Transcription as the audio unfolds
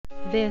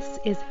This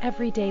is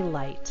Everyday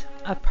Light,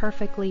 a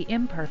perfectly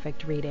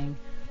imperfect reading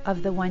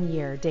of the One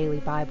Year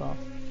Daily Bible.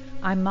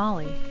 I'm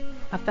Molly,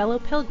 a fellow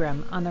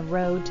pilgrim on the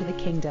road to the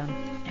kingdom,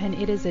 and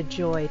it is a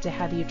joy to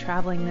have you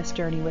traveling this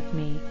journey with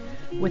me,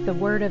 with the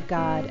Word of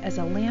God as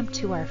a lamp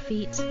to our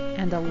feet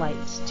and a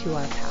light to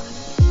our path.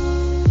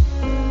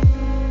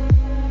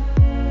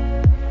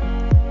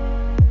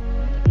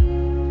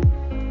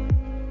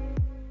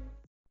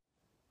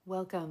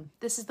 Welcome.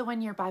 This is the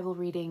One Year Bible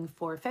reading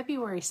for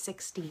February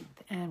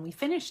 16th, and we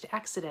finished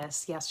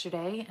Exodus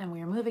yesterday, and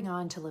we are moving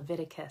on to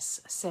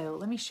Leviticus. So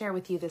let me share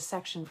with you this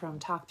section from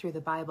Talk Through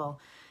the Bible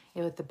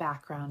with the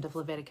background of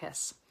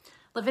Leviticus.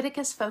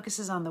 Leviticus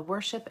focuses on the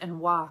worship and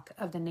walk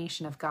of the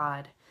nation of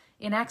God.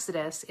 In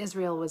Exodus,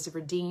 Israel was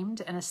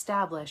redeemed and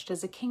established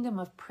as a kingdom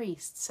of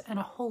priests and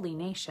a holy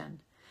nation.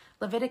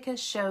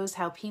 Leviticus shows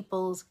how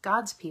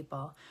God's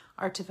people,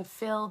 are to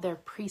fulfill their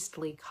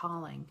priestly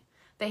calling.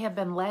 They have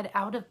been led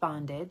out of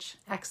bondage,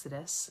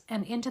 Exodus,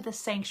 and into the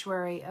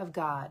sanctuary of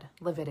God,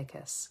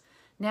 Leviticus.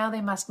 Now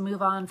they must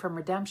move on from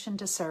redemption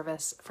to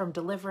service, from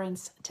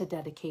deliverance to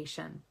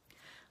dedication.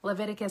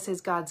 Leviticus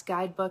is God's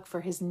guidebook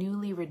for his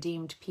newly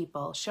redeemed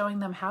people, showing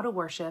them how to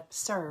worship,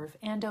 serve,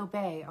 and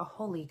obey a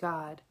holy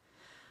God.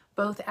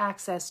 Both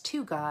access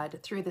to God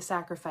through the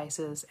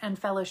sacrifices and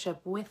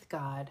fellowship with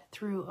God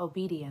through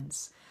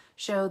obedience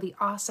show the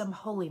awesome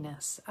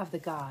holiness of the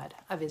God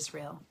of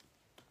Israel.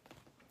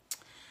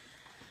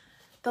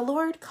 The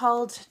Lord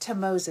called to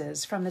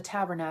Moses from the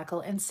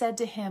tabernacle and said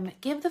to him,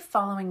 "Give the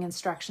following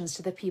instructions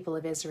to the people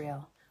of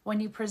Israel. When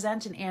you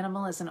present an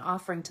animal as an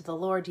offering to the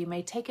Lord, you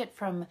may take it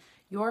from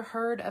your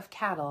herd of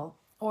cattle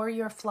or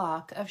your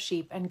flock of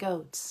sheep and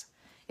goats.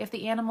 If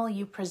the animal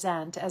you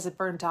present as a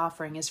burnt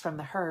offering is from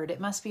the herd, it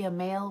must be a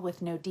male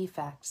with no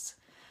defects.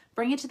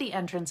 Bring it to the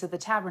entrance of the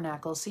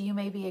tabernacle so you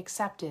may be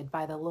accepted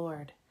by the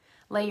Lord.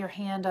 Lay your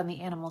hand on the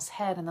animal's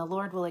head, and the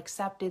Lord will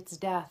accept its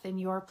death in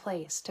your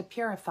place to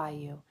purify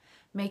you,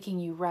 making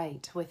you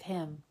right with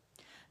him.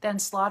 Then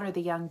slaughter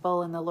the young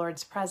bull in the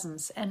Lord's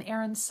presence, and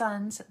Aaron's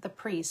sons, the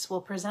priests,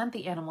 will present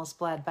the animal's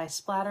blood by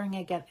splattering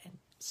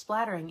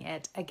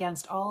it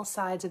against all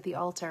sides of the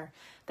altar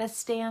that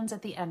stands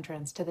at the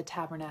entrance to the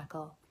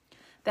tabernacle.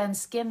 Then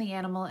skin the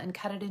animal and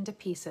cut it into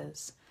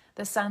pieces.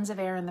 The sons of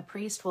Aaron the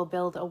priest will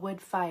build a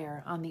wood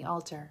fire on the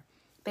altar.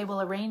 They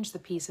will arrange the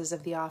pieces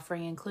of the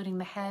offering, including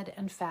the head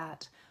and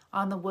fat,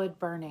 on the wood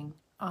burning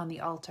on the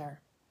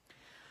altar.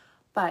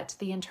 But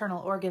the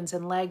internal organs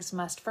and legs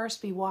must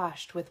first be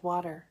washed with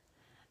water.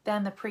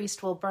 Then the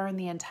priest will burn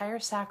the entire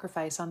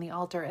sacrifice on the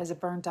altar as a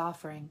burnt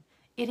offering.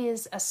 It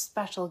is a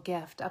special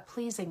gift, a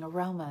pleasing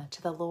aroma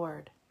to the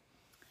Lord.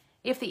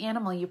 If the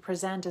animal you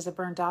present as a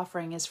burnt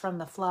offering is from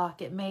the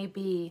flock, it may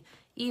be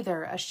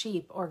either a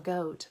sheep or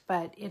goat,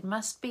 but it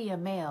must be a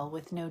male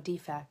with no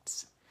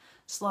defects.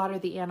 Slaughter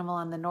the animal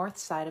on the north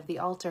side of the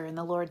altar in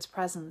the Lord's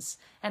presence,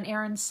 and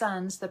Aaron's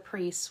sons, the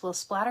priests, will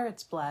splatter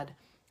its blood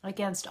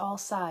against all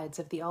sides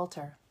of the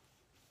altar.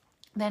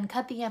 Then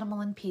cut the animal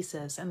in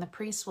pieces, and the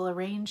priests will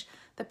arrange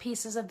the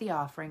pieces of the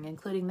offering,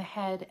 including the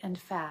head and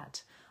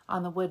fat,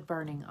 on the wood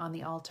burning on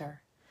the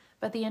altar.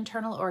 But the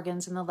internal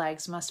organs and the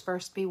legs must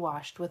first be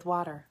washed with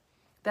water.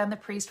 Then the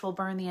priest will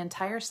burn the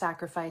entire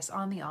sacrifice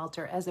on the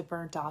altar as a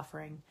burnt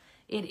offering.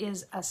 It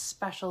is a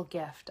special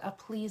gift, a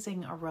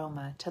pleasing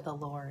aroma to the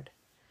Lord.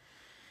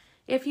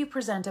 If you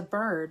present a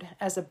bird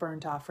as a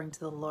burnt offering to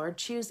the Lord,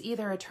 choose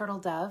either a turtle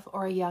dove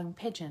or a young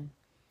pigeon.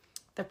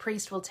 The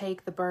priest will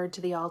take the bird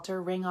to the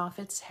altar, wring off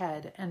its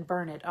head, and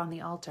burn it on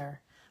the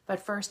altar. But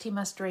first he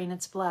must drain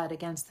its blood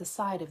against the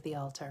side of the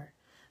altar.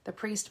 The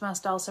priest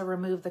must also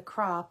remove the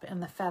crop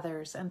and the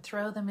feathers and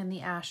throw them in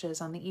the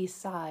ashes on the east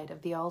side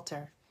of the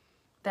altar.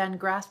 Then,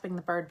 grasping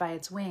the bird by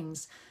its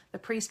wings, the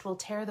priest will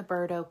tear the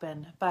bird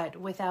open, but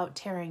without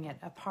tearing it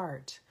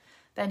apart.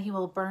 Then he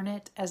will burn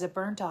it as a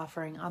burnt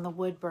offering on the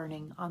wood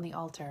burning on the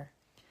altar.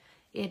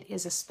 It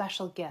is a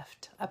special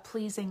gift, a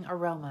pleasing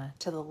aroma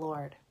to the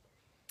Lord.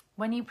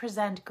 When you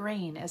present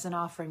grain as an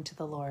offering to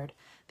the Lord,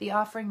 the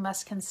offering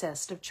must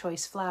consist of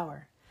choice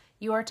flour.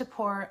 You are to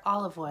pour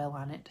olive oil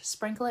on it,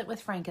 sprinkle it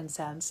with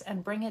frankincense,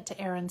 and bring it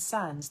to Aaron's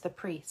sons, the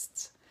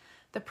priests.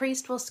 The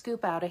priest will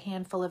scoop out a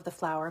handful of the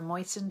flour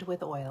moistened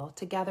with oil,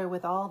 together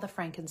with all the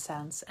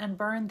frankincense, and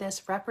burn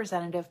this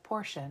representative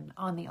portion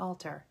on the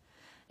altar.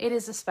 It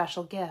is a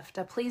special gift,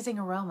 a pleasing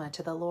aroma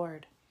to the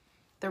Lord.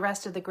 The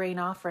rest of the grain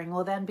offering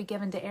will then be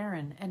given to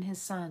Aaron and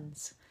his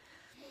sons.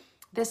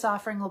 This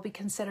offering will be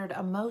considered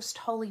a most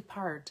holy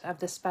part of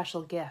the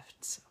special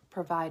gifts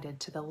provided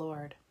to the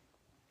Lord.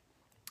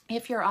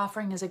 If your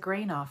offering is a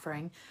grain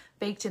offering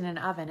baked in an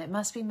oven, it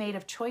must be made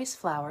of choice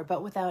flour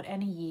but without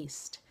any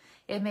yeast.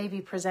 It may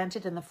be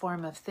presented in the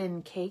form of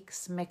thin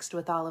cakes mixed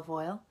with olive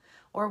oil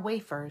or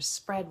wafers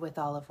spread with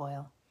olive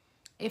oil.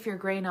 If your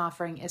grain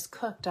offering is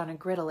cooked on a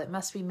griddle, it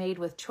must be made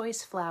with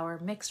choice flour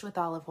mixed with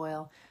olive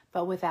oil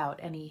but without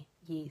any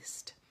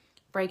yeast.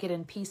 Break it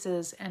in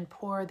pieces and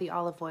pour the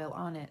olive oil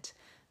on it.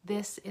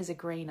 This is a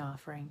grain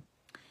offering.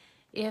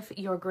 If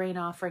your grain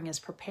offering is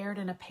prepared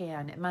in a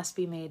pan, it must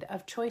be made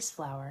of choice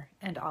flour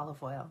and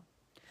olive oil.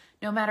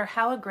 No matter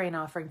how a grain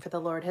offering for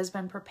the Lord has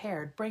been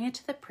prepared, bring it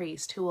to the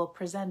priest who will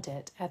present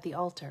it at the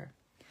altar.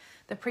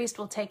 The priest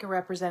will take a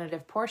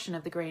representative portion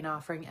of the grain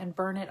offering and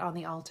burn it on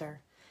the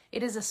altar.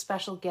 It is a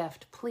special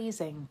gift,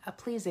 a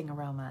pleasing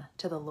aroma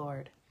to the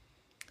Lord.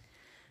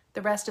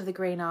 The rest of the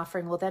grain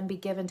offering will then be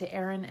given to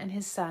Aaron and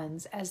his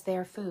sons as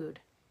their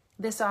food.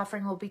 This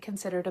offering will be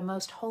considered a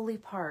most holy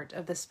part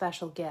of the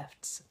special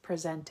gifts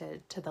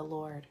presented to the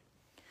Lord.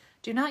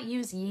 Do not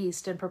use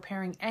yeast in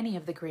preparing any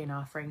of the grain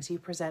offerings you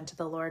present to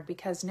the Lord,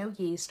 because no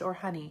yeast or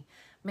honey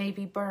may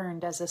be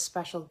burned as a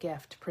special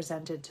gift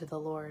presented to the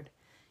Lord.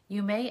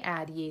 You may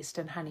add yeast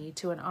and honey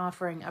to an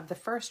offering of the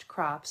first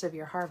crops of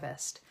your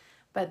harvest,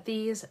 but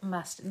these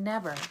must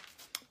never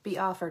be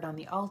offered on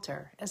the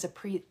altar as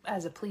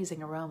a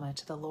pleasing aroma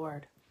to the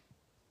Lord.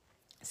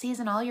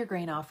 Season all your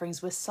grain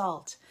offerings with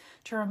salt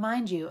to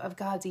remind you of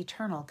God's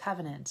eternal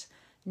covenant.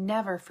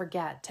 Never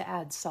forget to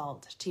add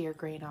salt to your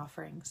grain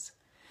offerings.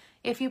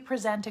 If you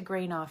present a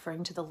grain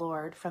offering to the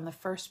Lord from the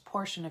first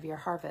portion of your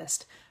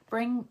harvest,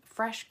 bring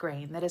fresh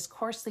grain that is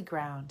coarsely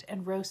ground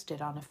and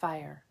roasted on a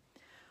fire.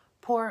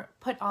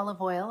 Put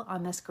olive oil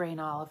on this grain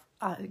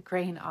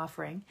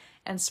offering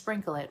and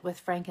sprinkle it with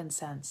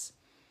frankincense.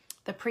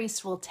 The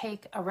priest will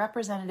take a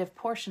representative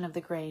portion of the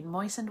grain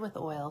moistened with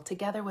oil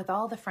together with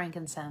all the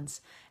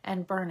frankincense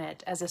and burn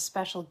it as a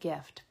special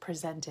gift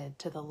presented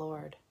to the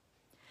Lord.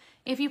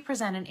 If you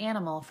present an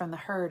animal from the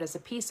herd as a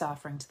peace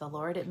offering to the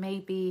Lord, it may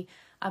be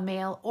a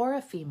male or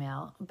a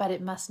female, but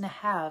it must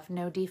have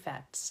no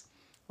defects.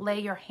 Lay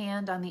your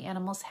hand on the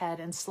animal's head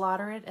and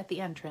slaughter it at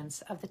the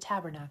entrance of the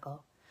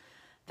tabernacle.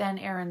 Then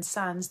Aaron's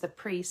sons, the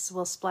priests,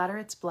 will splatter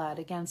its blood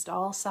against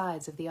all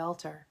sides of the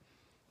altar.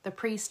 The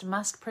priest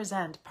must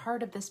present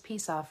part of this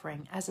peace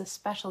offering as a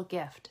special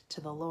gift to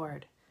the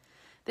Lord.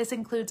 This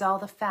includes all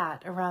the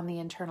fat around the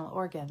internal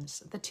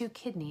organs, the 2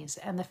 kidneys,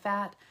 and the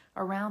fat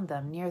around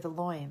them near the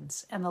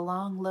loins, and the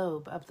long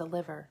lobe of the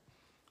liver.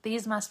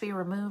 These must be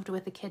removed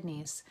with the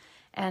kidneys,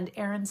 and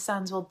Aaron's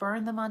sons will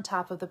burn them on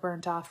top of the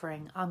burnt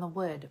offering on the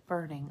wood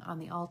burning on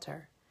the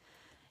altar.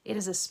 It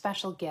is a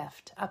special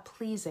gift, a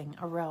pleasing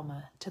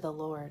aroma to the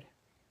Lord.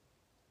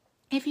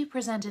 If you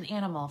present an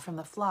animal from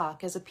the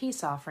flock as a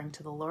peace offering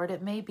to the Lord,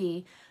 it may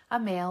be a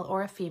male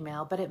or a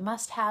female, but it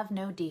must have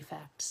no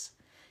defects.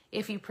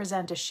 If you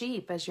present a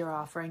sheep as your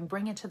offering,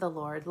 bring it to the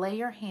Lord, lay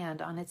your hand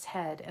on its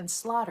head, and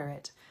slaughter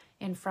it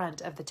in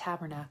front of the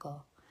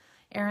tabernacle.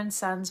 Aaron's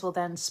sons will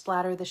then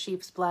splatter the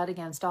sheep's blood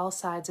against all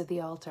sides of the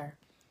altar.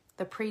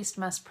 The priest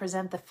must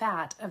present the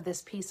fat of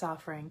this peace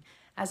offering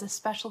as a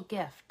special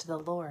gift to the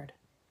Lord.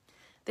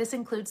 This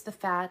includes the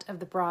fat of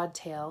the broad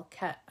tail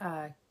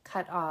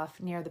cut off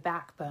near the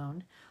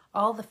backbone,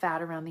 all the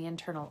fat around the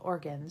internal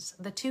organs,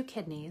 the 2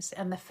 kidneys,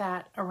 and the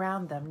fat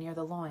around them near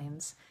the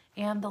loins,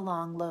 and the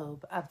long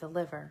lobe of the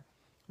liver.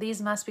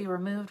 These must be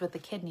removed with the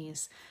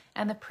kidneys,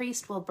 and the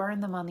priest will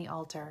burn them on the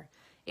altar.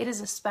 It is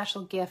a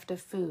special gift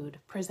of food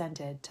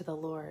presented to the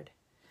Lord.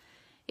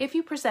 If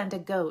you present a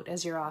goat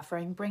as your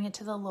offering, bring it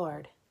to the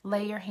Lord.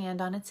 Lay your hand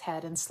on its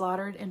head and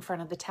slaughter it in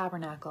front of the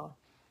tabernacle.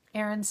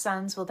 Aaron's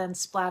sons will then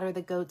splatter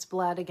the goat's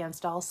blood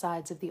against all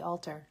sides of the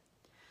altar.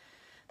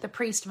 The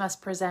priest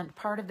must present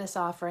part of this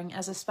offering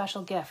as a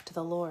special gift to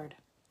the Lord.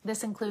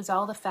 This includes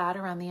all the fat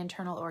around the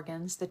internal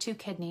organs, the 2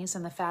 kidneys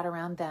and the fat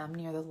around them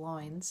near the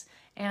loins,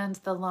 and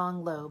the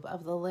long lobe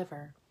of the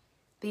liver.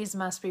 These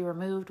must be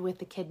removed with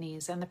the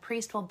kidneys, and the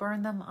priest will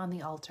burn them on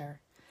the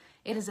altar.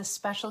 It is a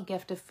special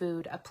gift of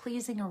food, a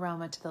pleasing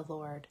aroma to the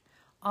Lord.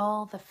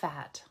 All the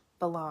fat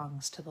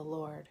belongs to the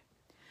Lord.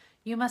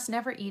 You must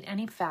never eat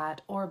any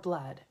fat or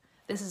blood.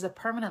 This is a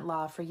permanent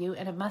law for you,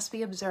 and it must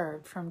be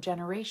observed from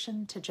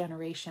generation to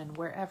generation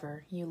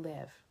wherever you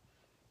live.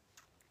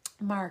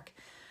 Mark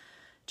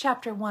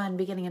chapter 1,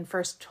 beginning in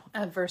verse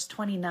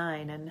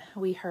 29, and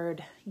we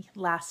heard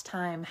last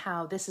time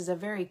how this is a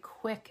very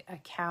quick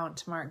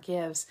account Mark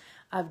gives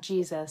of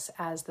Jesus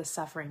as the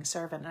suffering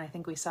servant, and I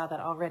think we saw that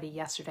already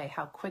yesterday,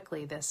 how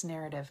quickly this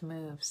narrative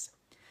moves.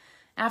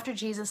 After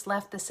Jesus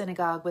left the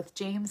synagogue with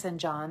James and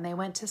John, they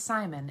went to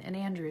Simon and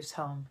Andrew's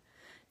home.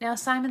 Now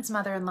Simon's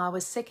mother-in-law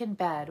was sick in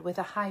bed with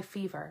a high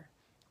fever.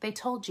 They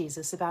told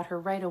Jesus about her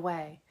right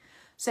away.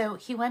 So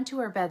he went to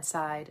her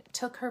bedside,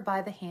 took her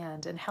by the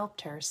hand, and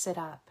helped her sit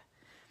up.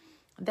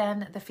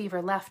 Then the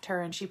fever left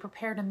her, and she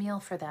prepared a meal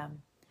for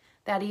them.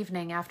 That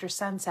evening, after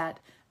sunset,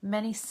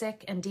 many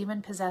sick and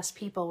demon-possessed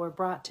people were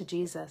brought to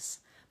Jesus.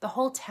 The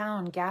whole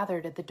town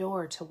gathered at the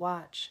door to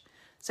watch.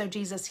 So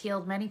Jesus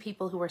healed many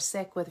people who were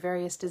sick with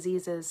various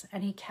diseases,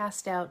 and he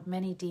cast out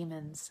many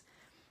demons.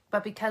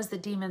 But because the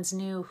demons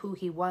knew who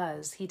he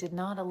was, he did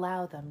not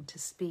allow them to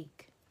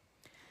speak.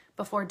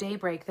 Before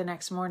daybreak the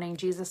next morning,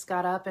 Jesus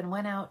got up and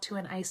went out to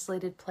an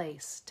isolated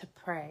place to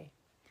pray.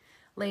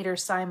 Later,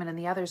 Simon and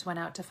the others went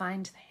out to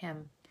find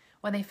him.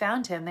 When they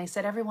found him, they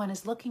said, "Everyone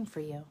is looking for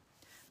you."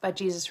 But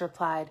Jesus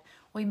replied,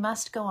 "We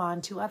must go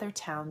on to other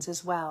towns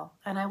as well,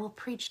 and I will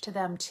preach to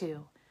them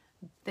too.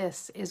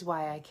 This is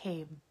why I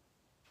came."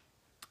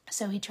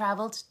 So he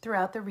traveled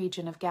throughout the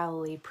region of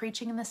Galilee,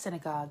 preaching in the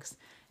synagogues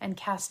and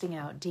casting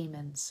out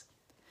demons.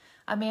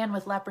 A man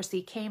with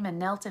leprosy came and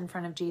knelt in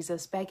front of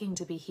Jesus, begging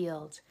to be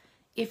healed.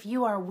 "If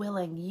you are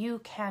willing, you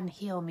can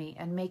heal me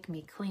and make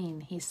me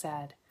clean," he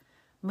said.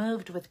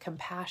 Moved with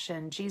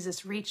compassion,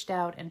 Jesus reached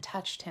out and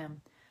touched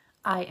him.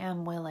 "I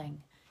am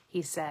willing,"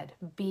 he said.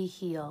 "Be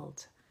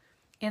healed."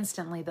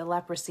 Instantly the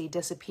leprosy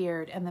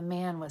disappeared and the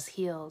man was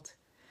healed.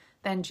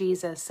 Then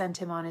Jesus sent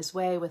him on his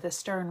way with a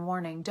stern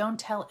warning. "Don't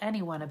tell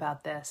anyone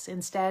about this.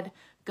 Instead,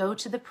 go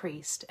to the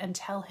priest and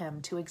tell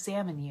him to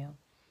examine you.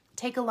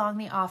 Take along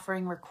the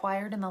offering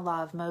required in the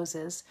law of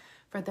Moses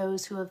for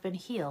those who have been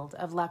healed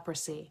of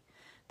leprosy.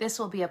 This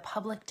will be a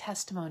public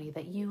testimony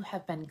that you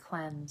have been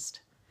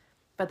cleansed."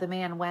 But the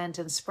man went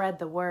and spread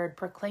the word,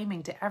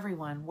 proclaiming to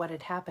everyone what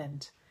had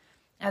happened.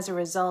 As a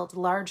result,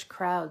 large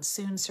crowds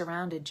soon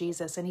surrounded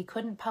Jesus, and he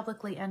couldn't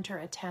publicly enter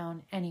a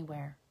town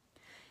anywhere.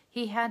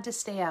 He had to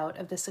stay out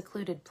in the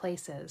secluded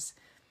places,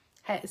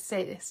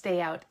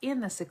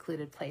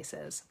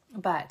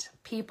 but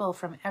people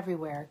from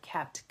everywhere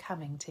kept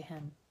coming to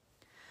him.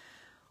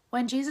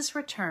 When Jesus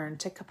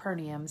returned to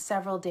Capernaum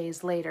several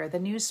days later, the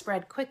news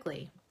spread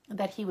quickly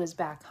that he was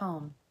back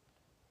home.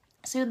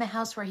 Soon the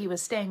house where he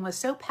was staying was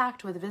so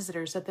packed with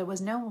visitors that there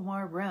was no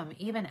more room,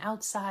 even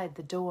outside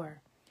the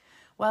door.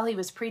 While he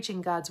was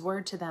preaching God's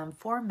word to them,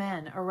 4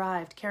 men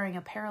arrived carrying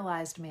a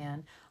paralyzed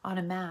man on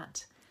a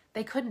mat.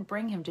 They couldn't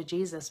bring him to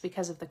Jesus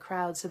because of the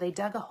crowd, so they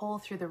dug a hole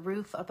through the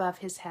roof above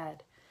his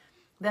head.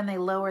 Then they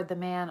lowered the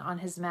man on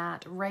his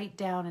mat right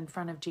down in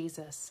front of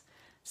Jesus.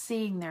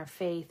 Seeing their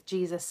faith,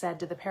 Jesus said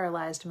to the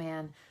paralyzed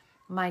man,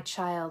 "My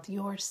child,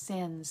 your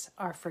sins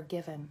are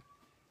forgiven."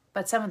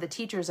 But some of the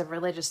teachers of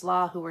religious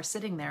law who were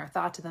sitting there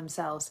thought to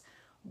themselves,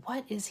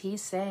 "What is he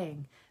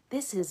saying?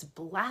 This is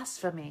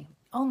blasphemy.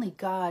 Only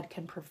God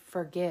can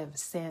forgive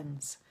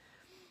sins."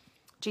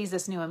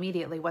 Jesus knew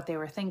immediately what they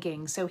were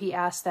thinking, so he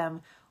asked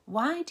them,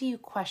 "Why do you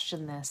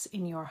question this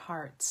in your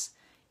hearts?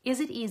 Is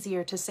it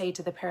easier to say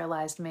to the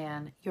paralyzed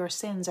man, 'Your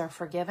sins are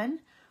forgiven,'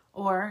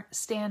 or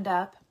 'Stand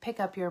up, pick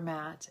up your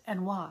mat,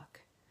 and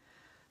walk'?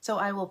 So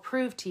I will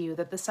prove to you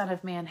that the Son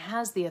of Man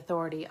has the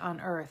authority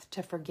on earth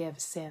to forgive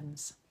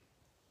sins."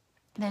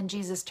 Then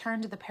Jesus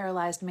turned to the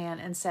paralyzed man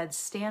and said,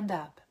 "Stand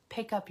up,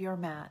 pick up your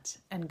mat,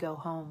 and go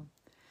home."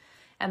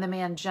 And the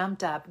man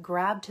jumped up,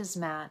 grabbed his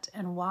mat,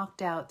 and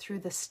walked out through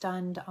the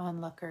stunned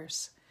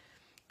onlookers.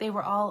 They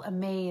were all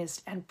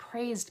amazed and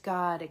praised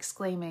God,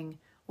 exclaiming,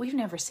 "We've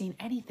never seen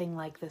anything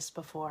like this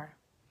before."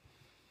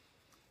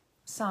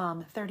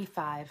 Psalm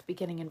 35,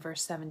 beginning in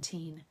verse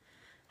 17.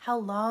 How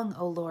long,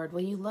 O Lord,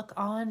 will you look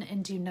on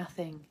and do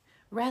nothing?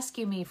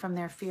 Rescue me from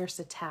their fierce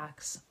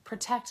attacks.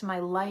 Protect my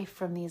life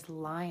from these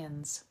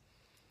lions.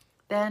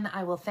 Then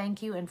I will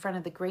thank you in front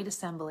of the great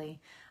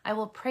assembly. I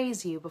will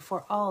praise you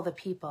before all the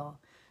people.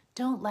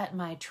 Don't let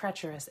my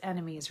treacherous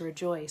enemies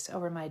rejoice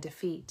over my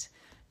defeat.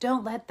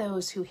 Don't let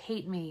those who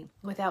hate me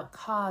without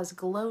cause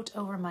gloat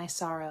over my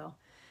sorrow.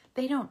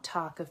 They don't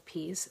talk of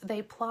peace.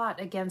 They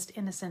plot against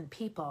innocent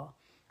people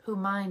who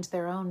mind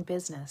their own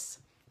business.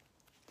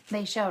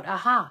 They shout,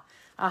 "Aha!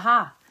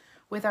 Aha!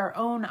 With our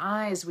own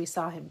eyes we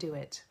saw him do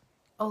it."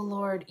 O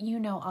Lord, you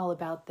know all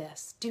about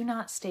this. Do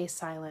not stay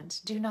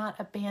silent. Do not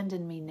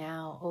abandon me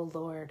now, O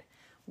Lord.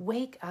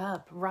 Wake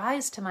up,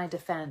 rise to my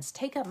defense.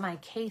 Take up my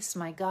case,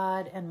 my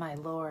God and my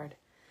Lord.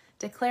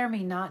 Declare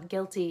me not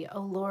guilty,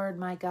 O Lord,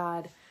 my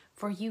God,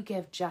 for you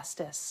give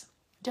justice.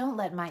 Don't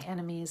let my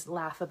enemies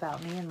laugh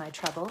about me in my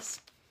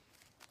troubles.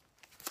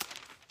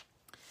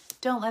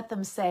 Don't let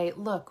them say,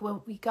 "Look,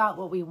 we got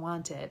what we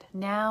wanted.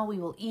 Now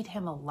we will eat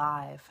him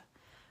alive."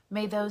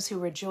 May those who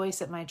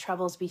rejoice at my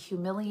troubles be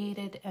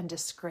humiliated and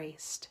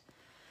disgraced.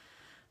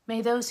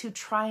 May those who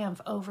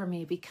triumph over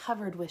me be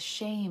covered with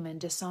shame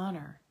and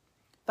dishonor.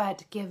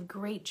 But give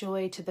great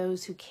joy to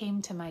those who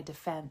came to my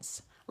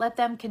defense. Let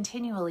them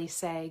continually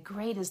say,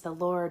 "Great is the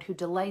Lord, who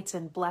delights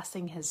in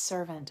blessing his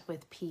servant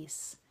with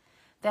peace."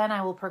 Then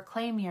I will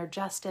proclaim your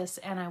justice,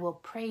 and I will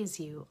praise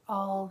you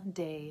all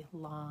day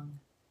long.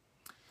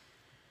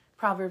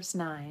 Proverbs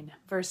 9,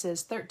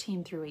 verses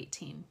 13 through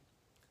 18.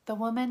 The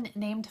woman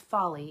named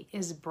Folly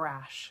is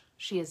brash.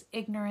 She is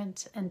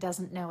ignorant and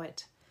doesn't know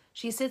it.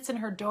 She sits in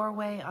her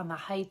doorway on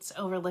the heights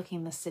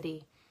overlooking the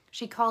city.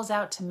 She calls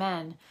out to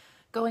men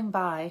going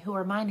by who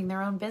are minding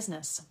their own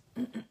business.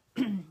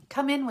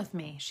 "Come in with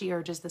me," she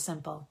urges the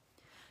simple.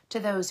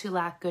 To those who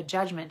lack good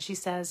judgment, she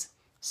says,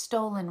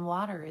 "Stolen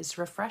water is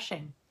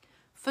refreshing.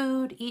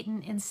 Food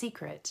eaten in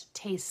secret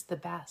tastes the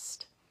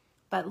best."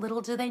 But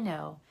little do they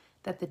know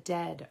that the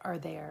dead are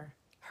there.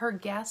 Her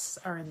guests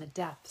are in the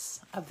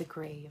depths of the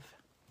grave.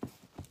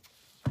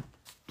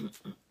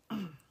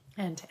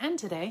 And to end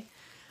today,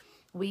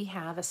 we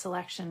have a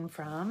selection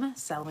from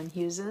Selwyn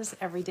Hughes's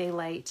Everyday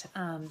Light,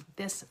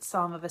 this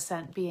Psalm of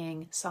Ascent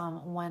being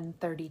Psalm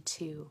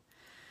 132.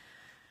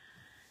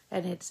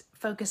 And it's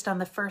focused on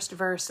the first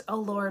verse, "O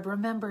Lord,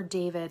 remember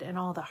David and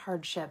all the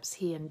hardships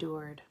he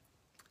endured."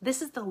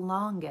 This is the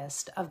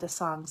longest of the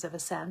Songs of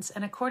Ascents,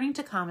 and according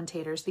to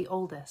commentators, the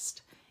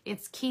oldest.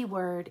 Its key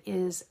word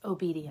is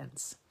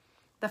obedience.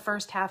 The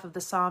first half of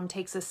the psalm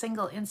takes a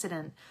single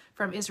incident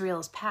from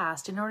Israel's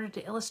past in order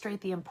to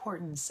illustrate the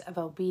importance of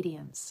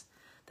obedience.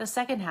 The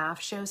second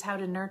half shows how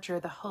to nurture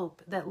the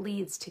hope that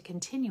leads to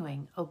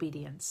continuing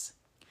obedience.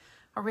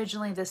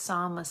 Originally, this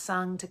psalm was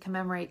sung to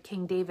commemorate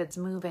King David's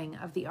moving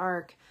of the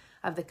Ark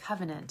of the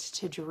Covenant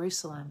to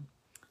Jerusalem.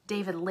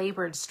 David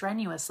labored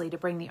strenuously to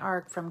bring the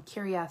Ark from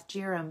Kiriath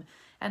Jearim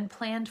and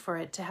planned for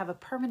it to have a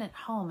permanent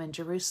home in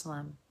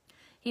Jerusalem.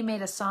 He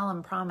made a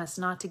solemn promise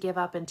not to give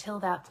up until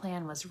that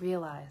plan was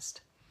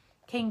realized.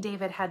 King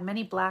David had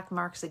many black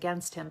marks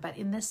against him, but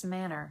in this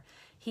manner,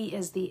 he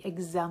is the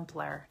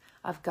exemplar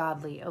of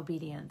godly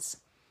obedience.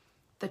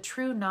 The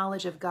true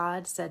knowledge of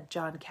God, said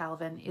John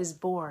Calvin, is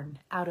born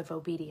out of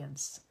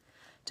obedience.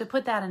 To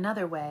put that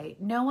another way,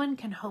 no one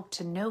can hope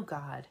to know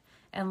God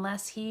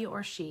unless he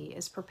or she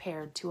is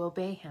prepared to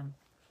obey him.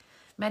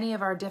 Many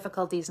of our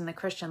difficulties in the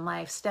Christian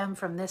life stem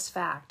from this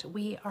fact: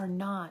 we are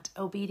not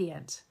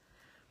obedient.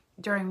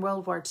 During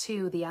World War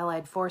II, the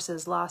Allied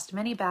forces lost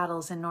many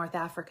battles in North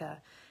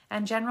Africa,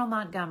 and General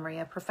Montgomery,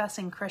 a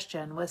professing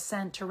Christian, was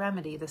sent to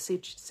remedy the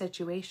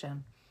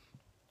situation.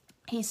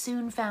 He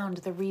soon found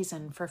the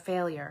reason for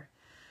failure.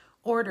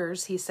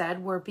 Orders, he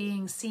said, were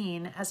being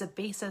seen as a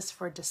basis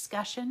for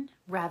discussion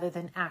rather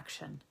than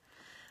action.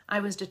 I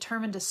was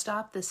determined to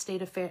stop this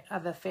state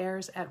of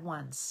affairs at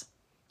once.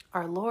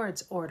 Our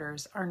Lord's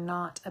orders are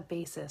not a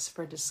basis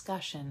for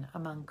discussion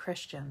among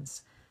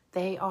Christians.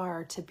 They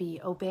are to be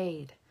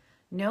obeyed.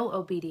 No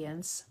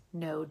obedience,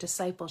 no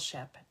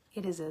discipleship.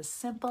 It is as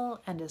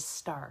simple and as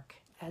stark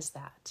as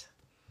that.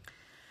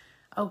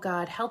 Oh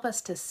God, help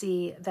us to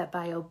see that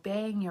by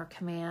obeying your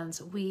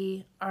commands,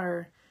 we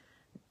are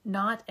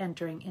not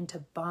entering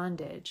into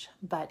bondage,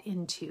 but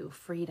into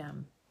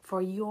freedom.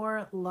 For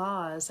your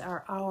laws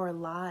are our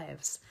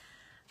lives.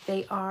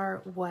 They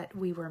are what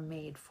we were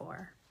made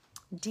for.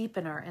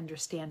 Deepen our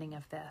understanding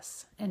of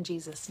this. In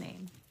Jesus'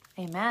 name,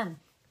 amen.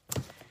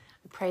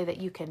 Pray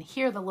that you can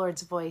hear the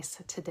Lord's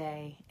voice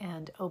today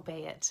and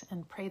obey it,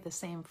 and pray the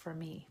same for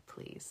me,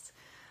 please.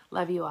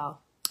 Love you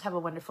all. Have a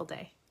wonderful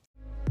day.